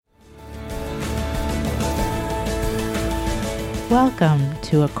Welcome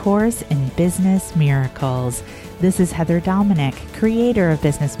to A Course in Business Miracles. This is Heather Dominic, creator of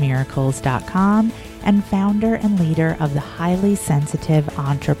businessmiracles.com and founder and leader of the highly sensitive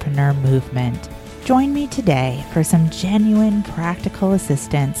entrepreneur movement. Join me today for some genuine practical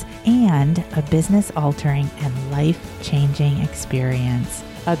assistance and a business-altering and life-changing experience,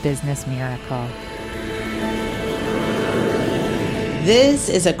 a business miracle. This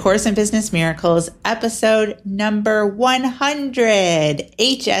is A Course in Business Miracles, episode number 100,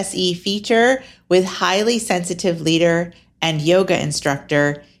 HSE Feature with highly sensitive leader and yoga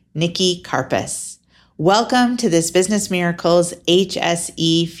instructor, Nikki Kourpias. Welcome to this Business Miracles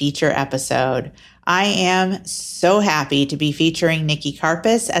HSE Feature episode. I am so happy to be featuring Nikki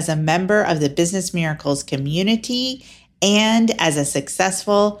Kourpias as a member of the Business Miracles community and as a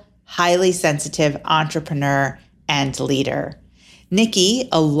successful, highly sensitive entrepreneur and leader. Nikki,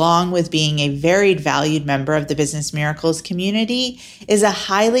 along with being a very valued member of the Business Miracles community, is a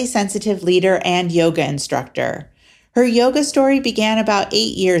highly sensitive leader and yoga instructor. Her yoga story began about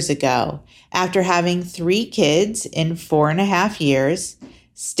 8 years ago after having 3 kids in 4.5 years,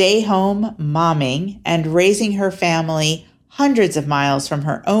 stay home momming, and raising her family hundreds of miles from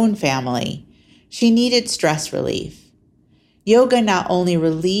her own family. She needed stress relief. Yoga not only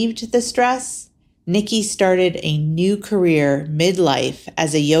relieved the stress, Nikki started a new career midlife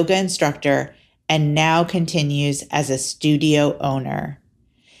as a yoga instructor and now continues as a studio owner.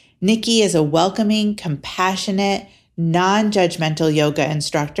 Nikki is a welcoming, compassionate, non-judgmental yoga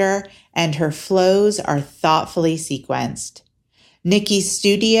instructor, and her flows are thoughtfully sequenced. Nikki's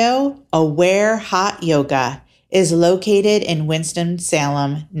studio, Aware Hot Yoga, is located in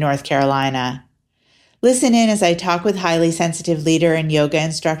Winston-Salem, North Carolina. Listen in as I talk with highly sensitive leader and yoga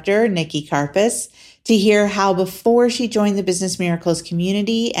instructor Nikki Kourpias to hear how before she joined the Business Miracles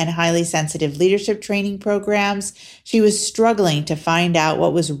community and highly sensitive leadership training programs, she was struggling to find out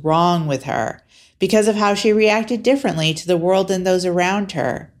what was wrong with her because of how she reacted differently to the world and those around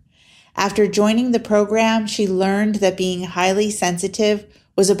her. After joining the program, she learned that being highly sensitive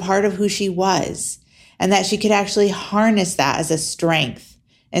was a part of who she was and that she could actually harness that as a strength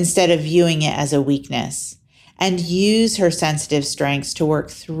instead of viewing it as a weakness, and use her sensitive strengths to work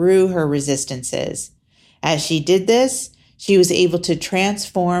through her resistances. As she did this, she was able to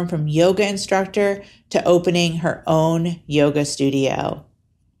transform from yoga instructor to opening her own yoga studio.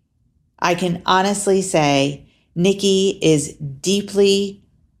 I can honestly say Nikki is deeply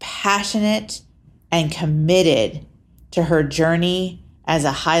passionate and committed to her journey as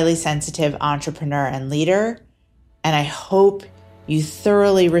a highly sensitive entrepreneur and leader, and I hope you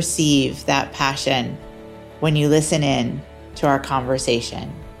thoroughly receive that passion when you listen in to our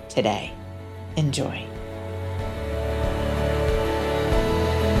conversation today. Enjoy.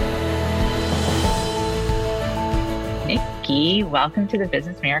 Nikki, welcome to the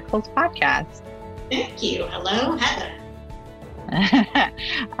Business Miracles podcast. Thank you. Hello, Heather.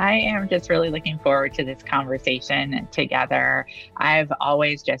 I am just really looking forward to this conversation together. I've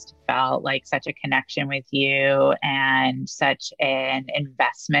always just felt like such a connection with you and such an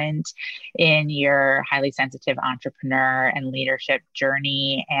investment in your highly sensitive entrepreneur and leadership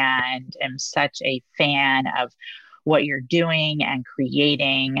journey, and am such a fan of what you're doing and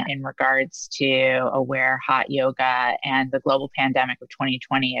creating in regards to Aware Hot Yoga. And the global pandemic of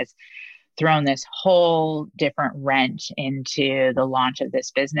 2020 has thrown this whole different wrench into the launch of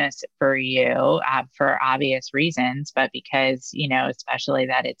this business for you, for obvious reasons, but because, especially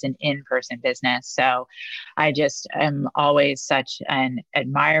that it's an in-person business. So I just am always such an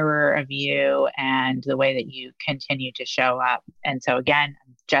admirer of you and the way that you continue to show up. And so again,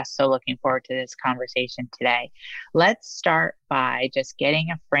 I'm just so looking forward to this conversation today. Let's start by just getting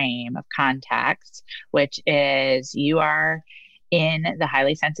a frame of context, which is you are in the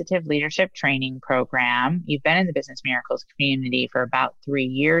highly sensitive leadership training program. You've been in the Business Miracles community for about 3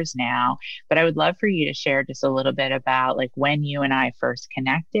 years now, but I would love for you to share just a little bit about like when you and I first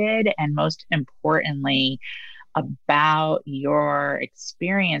connected, and most importantly, about your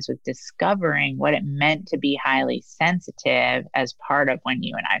experience with discovering what it meant to be highly sensitive as part of when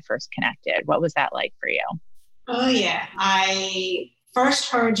you and I first connected. What was that like for you? Oh, yeah. I first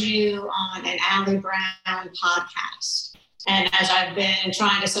heard you on an Ali Brown podcast. And as I've been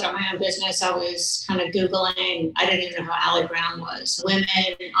trying to set up my own business, I was kind of Googling. I didn't even know who Ali Brown was. Women,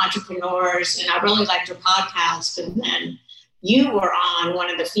 entrepreneurs, and I really liked her podcast. And then you were on one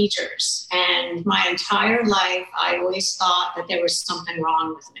of the features. And my entire life, I always thought that there was something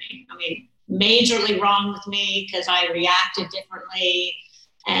wrong with me. I mean, majorly wrong with me because I reacted differently.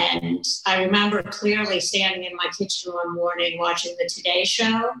 And I remember clearly standing in my kitchen one morning watching the Today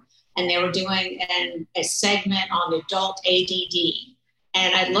Show. and they were doing a segment on adult ADD.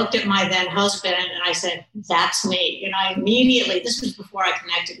 And I looked at my then husband and I said, that's me. And I immediately, this was before I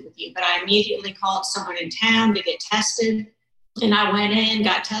connected with you, but I immediately called someone in town to get tested. And I went in,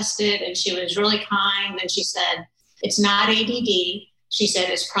 got tested, and she was really kind. And she said, it's not ADD. She said,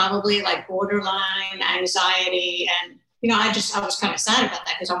 it's probably like borderline anxiety. And, I was kind of sad about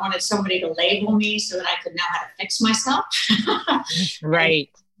that because I wanted somebody to label me so that I could know how to fix myself. Right.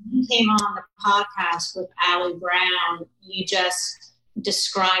 You came on the podcast with Allie Brown. You just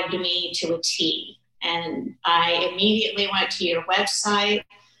described me to a T. And I immediately went to your website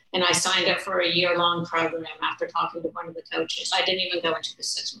and I signed up for a year-long program after talking to one of the coaches. I didn't even go into the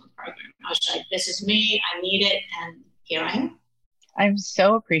 6-month program. I was like, this is me. I need it. And here I am. I'm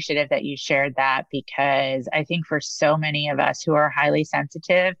so appreciative that you shared that, because I think for so many of us who are highly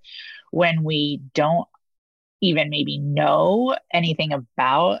sensitive, when we don't even maybe know anything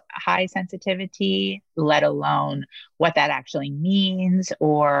about high sensitivity, let alone what that actually means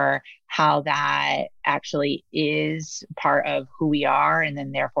or how that actually is part of who we are and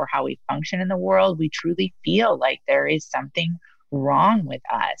then therefore how we function in the world, we truly feel like there is something wrong with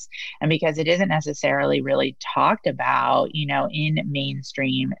us. And because it isn't necessarily really talked about, in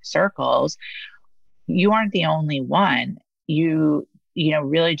mainstream circles, you aren't the only one. You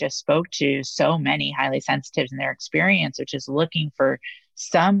really just spoke to so many highly sensitives in their experience, which is looking for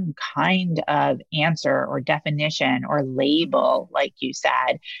some kind of answer or definition or label, like you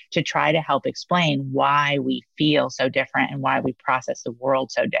said, to try to help explain why we feel so different and why we process the world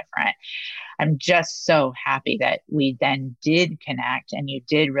so different. I'm just so happy that we then did connect and you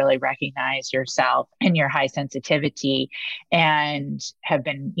did really recognize yourself and your high sensitivity and have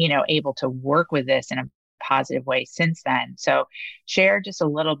been, able to work with this in a positive way since then. So share just a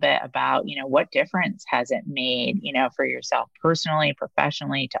little bit about, what difference has it made, for yourself personally,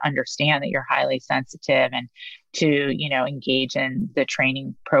 professionally, to understand that you're highly sensitive and to, engage in the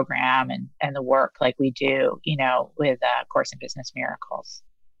training program and the work like we do, with Course in Business Miracles.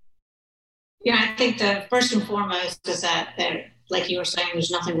 Yeah, I think the first and foremost is that like you were saying,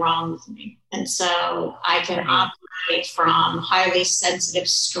 there's nothing wrong with me. And so I can operate from highly sensitive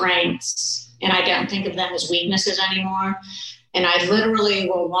strengths, and I don't think of them as weaknesses anymore. And I literally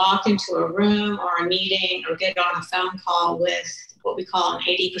will walk into a room or a meeting or get on a phone call with what we call an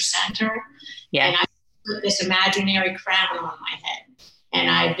 80%er. Yeah. And I put this imaginary crown on my head. And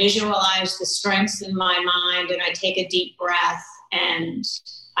I visualize the strengths in my mind, and I take a deep breath and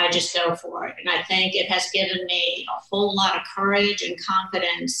I just go for it. And I think it has given me a whole lot of courage and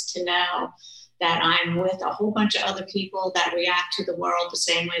confidence to know that I'm with a whole bunch of other people that react to the world the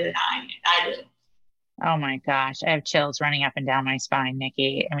same way that I do. Oh my gosh, I have chills running up and down my spine,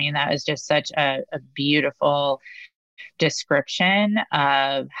 Nikki. I mean, that was just such a beautiful description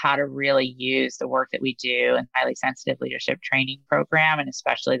of how to really use the work that we do in highly sensitive leadership training program, and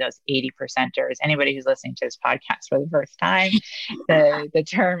especially those 80%ers. Anybody who's listening to this podcast for the first time, the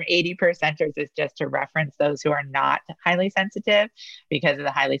term 80%ers is just to reference those who are not highly sensitive, because of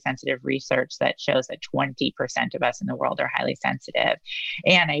the highly sensitive research that shows that 20% of us in the world are highly sensitive.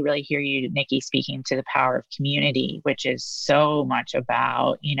 And I really hear you, Nikki, speaking to the power of community, which is so much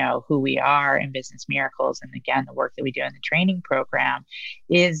about, who we are in Business Miracles. And again, the work that we do in the training program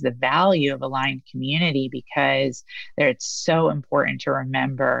is the value of aligned community, because it's so important to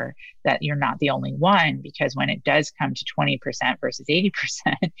remember that you're not the only one, because when it does come to 20% versus 80%,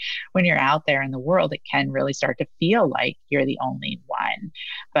 when you're out there in the world, it can really start to feel like you're the only one,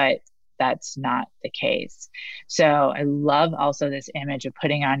 but that's not the case. So I love also this image of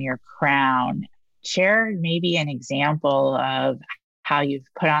putting on your crown. Share maybe an example of how you've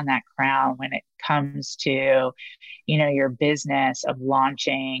put on that crown when it comes to, your business of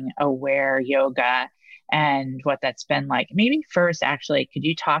launching Aware Yoga and what that's been like. Maybe first, actually, could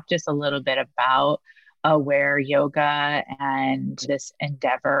you talk just a little bit about Aware Yoga and this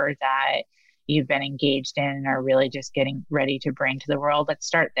endeavor that you've been engaged in and are really just getting ready to bring to the world? Let's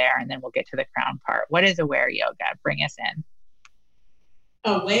start there, and then we'll get to the crown part. What is Aware Yoga? Bring us in.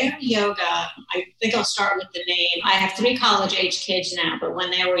 Aware Yoga, I think I'll start with the name. I have 3 college-age kids now, but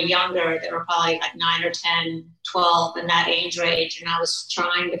when they were younger, they were probably like 9 or 10, 12 in that age range. And I was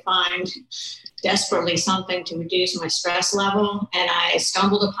trying to find desperately something to reduce my stress level. And I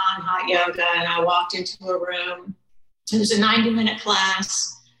stumbled upon hot yoga, and I walked into a room. It was a 90-minute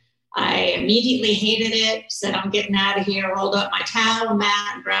class. I immediately hated it, said, I'm getting out of here, rolled up my towel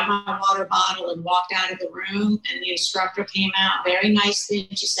mat, grabbed my water bottle and walked out of the room. And the instructor came out very nicely.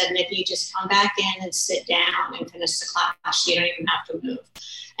 And she said, Nikki, just come back in and sit down and finish the class. You don't even have to move.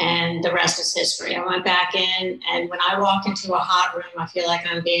 And the rest is history. I went back in, and when I walk into a hot room, I feel like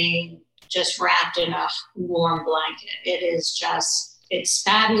I'm being just wrapped in a warm blanket. It's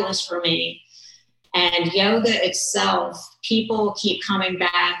fabulous for me. And yoga itself, people keep coming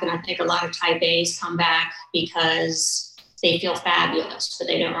back, and I think a lot of type A's come back because they feel fabulous, but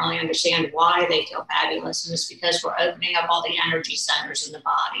they don't really understand why they feel fabulous. And it's because we're opening up all the energy centers in the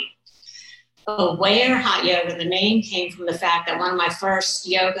body. Aware hot yoga, the name came from the fact that one of my first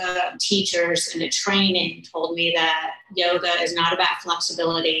yoga teachers in a training told me that yoga is not about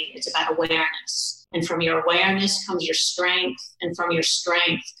flexibility, it's about awareness. And from your awareness comes your strength, and from your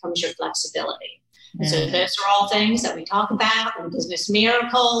strength comes your flexibility. And so those are all things that we talk about in Business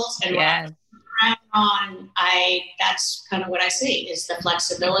Miracles. And that's kind of what I see is the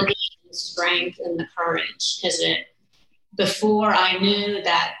flexibility, the strength, and the courage. Because before I knew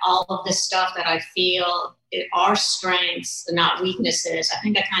that all of this stuff that I feel are strengths and not weaknesses, I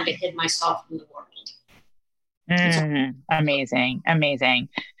think I kind of hid myself from the world. Amazing.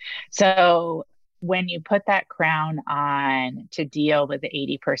 So when you put that crown on to deal with the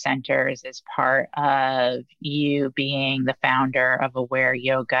 80 percenters as part of you being the founder of Aware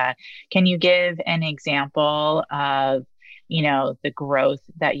Yoga, can you give an example of, the growth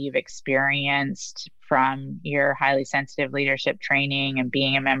that you've experienced from your highly sensitive leadership training and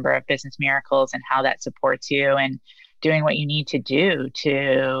being a member of Business Miracles, and how that supports you and doing what you need to do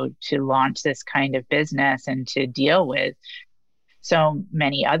to launch this kind of business and to deal with so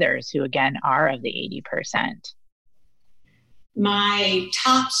many others who, again, are of the 80%? My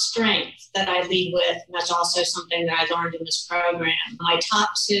top strength that I lead with, and that's also something that I learned in this program, my top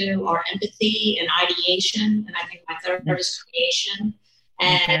two are empathy and ideation, and I think my third is creation.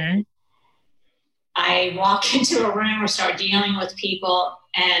 And I walk into a room or start dealing with people,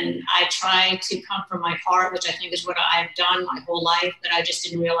 and I try to come from my heart, which I think is what I've done my whole life, but I just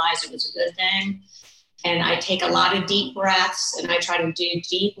didn't realize it was a good thing. And I take a lot of deep breaths, and I try to do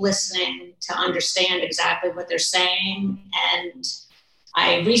deep listening to understand exactly what they're saying. And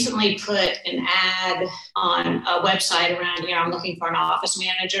I recently put an ad on a website around here. I'm looking for an office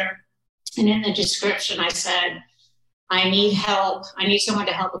manager. And in the description, I said, I need help. I need someone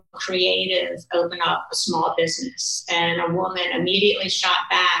to help a creative open up a small business. And a woman immediately shot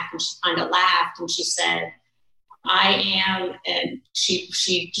back, and she kind of laughed, and she said, I am, and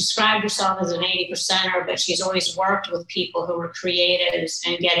she described herself as an 80%er, but she's always worked with people who were creatives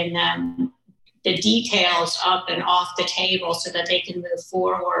and getting them the details up and off the table so that they can move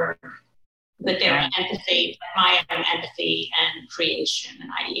forward with their empathy, my own empathy and creation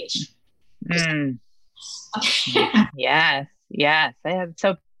and ideation. Yes. That's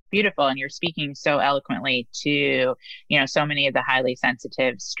so beautiful. And you're speaking so eloquently to, so many of the highly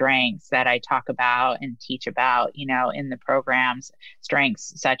sensitive strengths that I talk about and teach about, in the programs,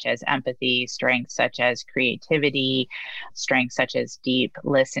 strengths such as empathy, strengths such as creativity, strengths such as deep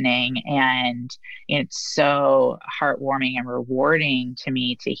listening. And it's so heartwarming and rewarding to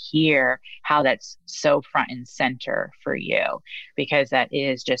me to hear how that's so front and center for you, because that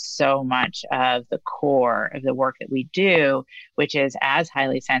is just so much of the core of the work that we do, which is, as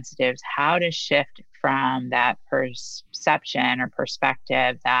highly sensitives, how to shift from that perception or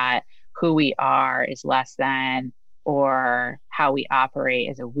perspective that who we are is less than, or how we operate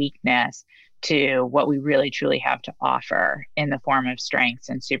as a weakness, to what we really truly have to offer in the form of strengths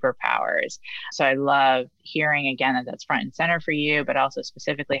and superpowers. So I love hearing again that that's front and center for you, but also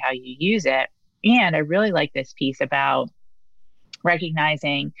specifically how you use it. And I really like this piece about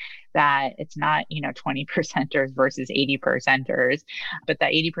recognizing that it's not, 20 percenters versus 80 percenters, but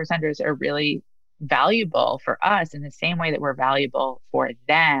that 80 percenters are really valuable for us in the same way that we're valuable for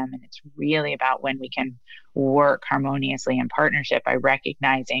them. And it's really about when we can work harmoniously in partnership by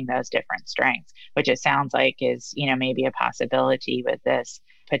recognizing those different strengths, which it sounds like is, maybe a possibility with this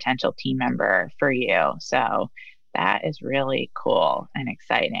potential team member for you. So that is really cool and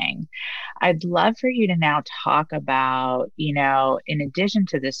exciting. I'd love for you to now talk about, in addition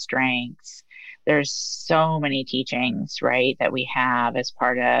to the strengths, there's so many teachings, right, that we have as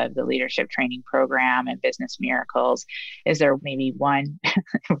part of the leadership training program and Business Miracles. Is there maybe one,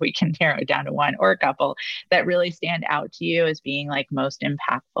 if we can narrow it down to one or a couple, that really stand out to you as being like most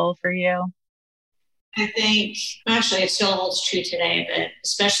impactful for you? I think actually it still holds true today, but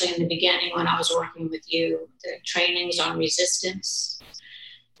especially in the beginning when I was working with you, the trainings on resistance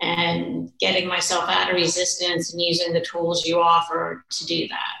and getting myself out of resistance and using the tools you offer to do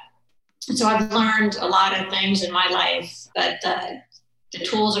that. And so I've learned a lot of things in my life, but the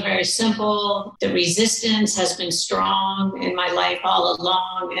tools are very simple. The resistance has been strong in my life all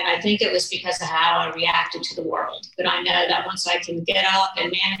along. And I think it was because of how I reacted to the world. But I know that once I can get up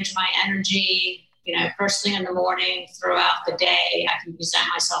and manage my energy, first thing in the morning, throughout the day, I can present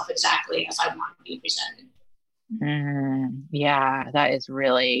myself exactly as I want to be presented. Yeah, that is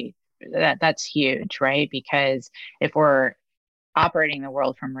really, that's huge, right? Because if we're operating the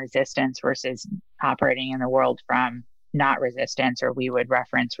world from resistance versus operating in the world from not resistance, or we would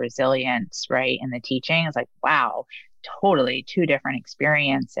reference resilience, right? In the teaching, it's like, wow, totally two different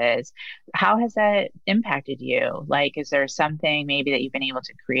experiences. How has that impacted you? Like, is there something maybe that you've been able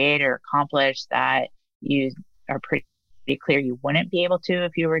to create or accomplish that you are pretty clear you wouldn't be able to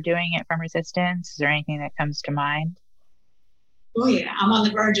if you were doing it from resistance? Is there anything that comes to mind? Oh yeah, I'm on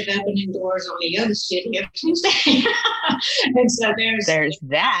the verge of opening doors on a yoga studio Tuesday. And so there's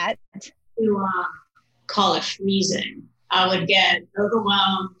that. To call it freezing. I would get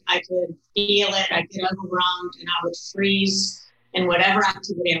overwhelmed. I could feel it. I'd get overwhelmed and I would freeze in whatever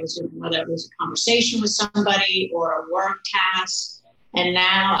activity I was doing, whether it was a conversation with somebody or a work task. And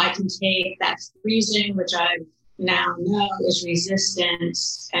now I can take that freezing, which I now know is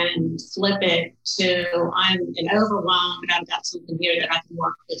resistance, and flip it to I'm an overwhelmed, but I've got something here that I can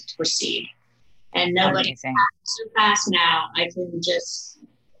work with to proceed. And nobody so fast now. I can just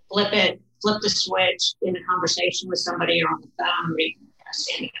flip the switch in a conversation with somebody or on the phone, or even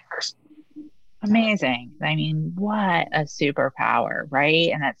standing in person. Amazing. I mean, what a superpower, right?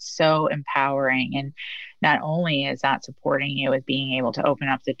 And that's so empowering. And not only is that supporting you with being able to open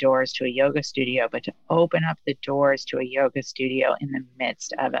up the doors to a yoga studio, but to open up the doors to a yoga studio in the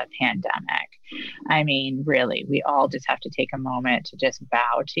midst of a pandemic. I mean, really, we all just have to take a moment to just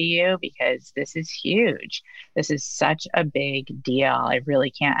bow to you, because this is huge. This is such a big deal. I really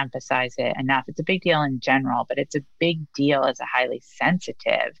can't emphasize it enough. It's a big deal in general, but it's a big deal as a highly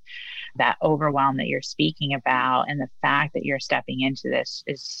sensitive. That overwhelm that you're speaking about and the fact that you're stepping into this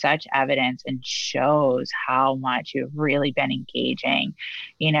is such evidence and shows how much you've really been engaging,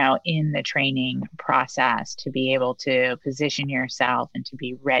 in the training process to be able to position yourself and to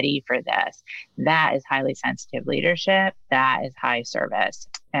be ready for this. That is highly sensitive leadership. That is high service.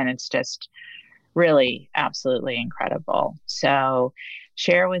 And it's just really absolutely incredible. So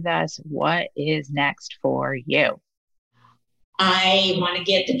share with us what is next for you. I want to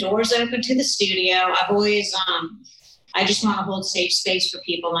get the doors open to the studio. I've always, I just want to hold safe space for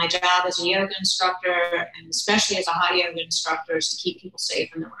people. My job as a yoga instructor, and especially as a hot yoga instructor, is to keep people safe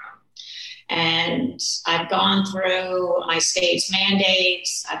in the room. And I've gone through my state's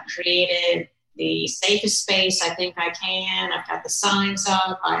mandates. I've created the safest space I think I can. I've got the signs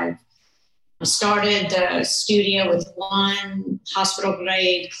up. I've started the studio with one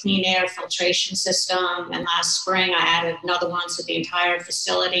hospital-grade clean air filtration system, and last spring I added another one, so the entire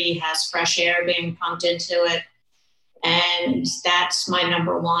facility has fresh air being pumped into it. And that's my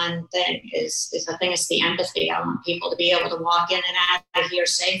number one thing is I think it's the empathy. I want people to be able to walk in and out of here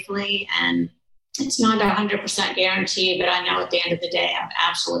safely, and it's not 100% guarantee, but I know at the end of the day I've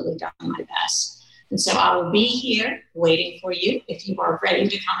absolutely done my best. And so I will be here waiting for you if you are ready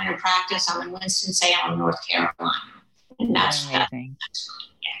to come in and practice. I'm in Winston-Salem, North Carolina. And that's amazing.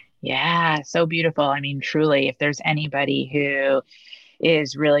 Yeah, so beautiful. I mean, truly, if there's anybody who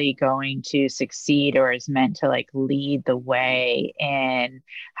is really going to succeed or is meant to lead the way in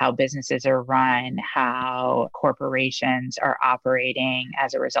how businesses are run, how corporations are operating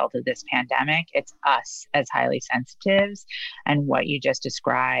as a result of this pandemic, it's us as highly sensitives. And what you just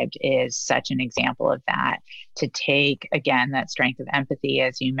described is such an example of that, to take, again, that strength of empathy,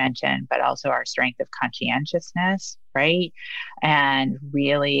 as you mentioned, but also our strength of conscientiousness, right? And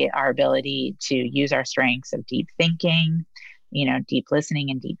really our ability to use our strengths of deep thinking, deep listening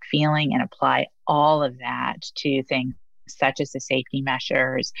and deep feeling, and apply all of that to things such as the safety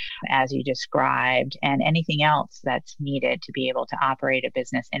measures, as you described, and anything else that's needed to be able to operate a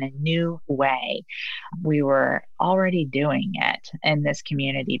business in a new way. We were already doing it in this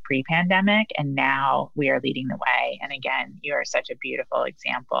community pre-pandemic, and now we are leading the way. And again, you are such a beautiful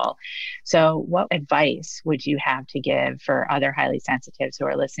example. So what advice would you have to give for other highly sensitives who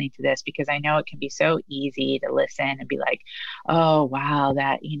are listening to this? Because I know it can be so easy to listen and be like, oh, wow,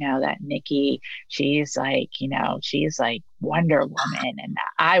 that Nikki, she's like Wonder Woman, and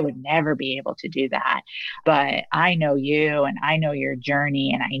I would never be able to do that. But I know you, and I know your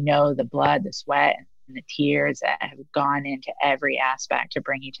journey, and I know the blood, the sweat, the tears that have gone into every aspect to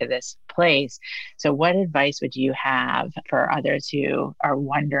bring you to this place. So what advice would you have for others who are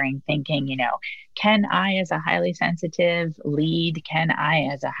wondering, thinking, can I, as a highly sensitive lead, can I,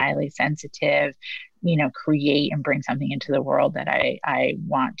 as a highly sensitive, create and bring something into the world that I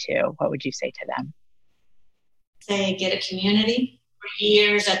want to? What would you say to them? Say, get a community. For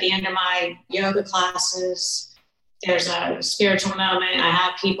years, at the end of my yoga classes, there's a spiritual moment. I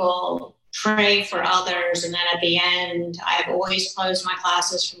have people pray for others. And then at the end, I've always closed my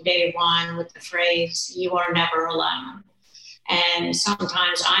classes from day one with the phrase, "You are never alone." And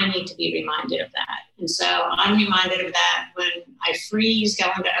sometimes I need to be reminded of that. And so I'm reminded of that when I freeze,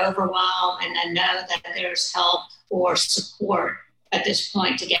 go into overwhelm, and then know that there's help or support at this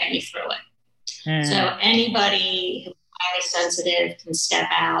point to get me through it. So anybody who's highly sensitive can step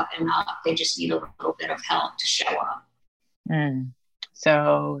out and up. They just need a little bit of help to show up.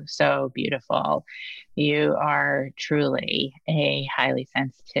 So beautiful. You are truly a highly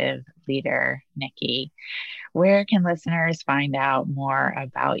sensitive leader, Nikki. Where can listeners find out more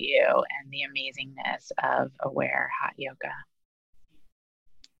about you and the amazingness of Aware Hot Yoga?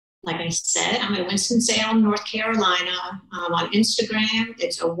 Like I said, I'm in Winston-Salem, North Carolina. On Instagram,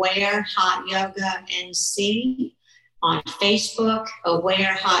 it's Aware Hot Yoga NC. On Facebook,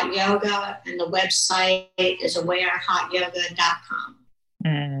 Aware Hot Yoga, and the website is awarehotyoga.com.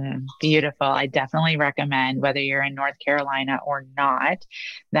 Beautiful. I definitely recommend, whether you're in North Carolina or not,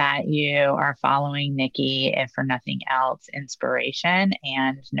 that you are following Nikki, if for nothing else, inspiration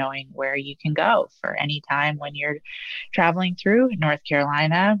and knowing where you can go for any time when you're traveling through North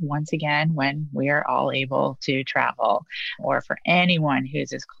Carolina, once again, when we are all able to travel, or for anyone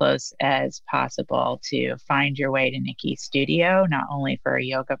who's as close as possible to find your way to Nikki's studio, not only for a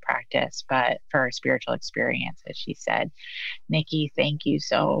yoga practice, but for a spiritual experience, as she said. Nikki, thank you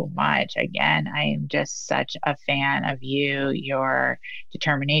so much. Again, I am just such a fan of you, your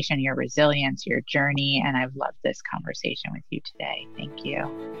determination, your resilience, your journey, and I've loved this conversation with you today. Thank you.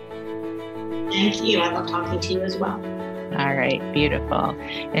 Thank you. I love talking to you as well. All right, beautiful.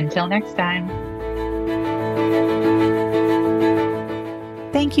 Until next time.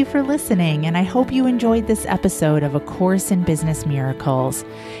 Thank you for listening, and I hope you enjoyed this episode of A Course in Business Miracles.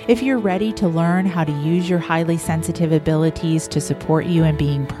 If you're ready to learn how to use your highly sensitive abilities to support you in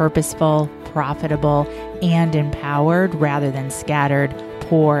being purposeful, profitable, and empowered rather than scattered,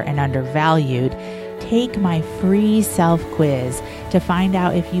 poor, and undervalued, take my free self-quiz to find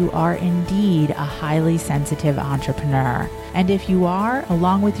out if you are indeed a highly sensitive entrepreneur. And if you are,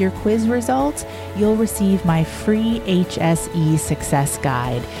 along with your quiz results, you'll receive my free HSE Success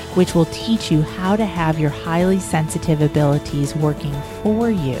Guide, which will teach you how to have your highly sensitive abilities working for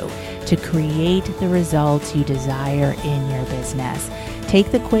you to create the results you desire in your business.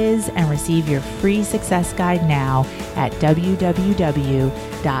 Take the quiz and receive your free success guide now at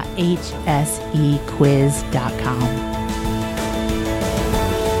www.hsequiz.com.